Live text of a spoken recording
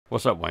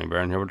What's up, Wayne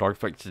Barron here with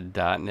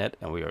Audio-Technica.net,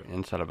 and we are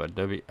inside of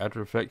Adobe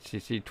After Effects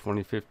CC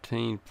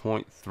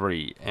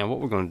 2015.3. And what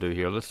we're going to do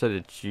here, let's say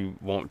that you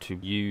want to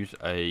use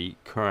a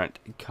current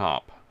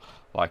comp,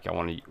 like I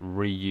want to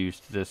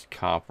reuse this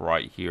comp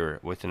right here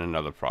within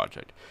another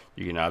project.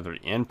 You can either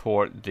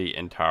import the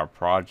entire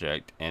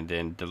project and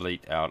then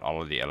delete out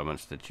all of the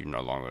elements that you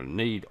no longer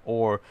need,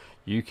 or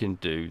you can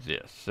do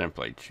this.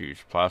 Simply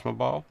choose Plasma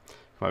Ball,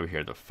 come over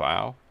here to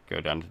File, go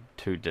down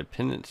to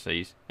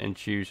Dependencies and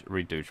choose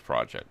Reduce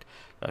Project.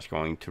 That's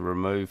going to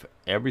remove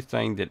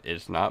everything that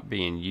is not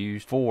being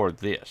used for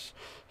this.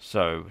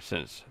 So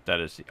since that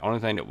is the only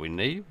thing that we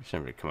need, we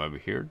simply come over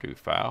here, do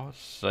File,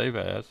 Save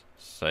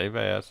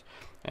As,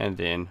 and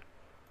then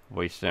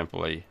we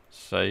simply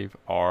save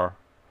our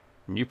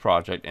new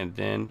project, and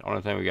then the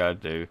only thing we got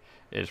to do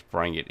is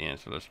bring it in.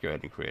 So let's go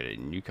ahead and create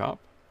a new comp,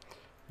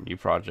 new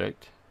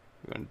project.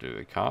 We're going to do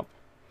a comp,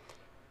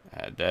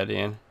 add that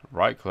in,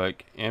 right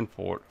click,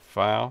 import,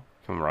 file,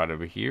 come right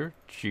over here,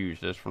 choose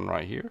this one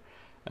right here,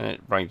 and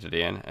it brings it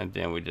in, and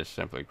then we just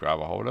simply grab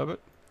a hold of it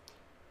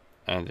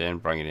and then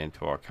bring it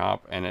into our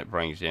comp, and it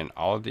brings in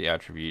all of the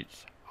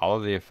attributes, all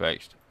of the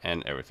effects,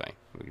 and everything.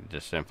 We can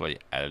just simply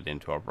add it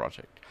into our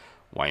project.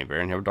 Wayne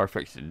Barron here with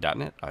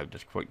Audio-Technica.net. I hope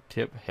this quick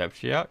tip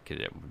helps you out,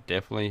 because it will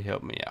definitely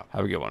help me out.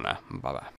 Have a good one now. Bye bye.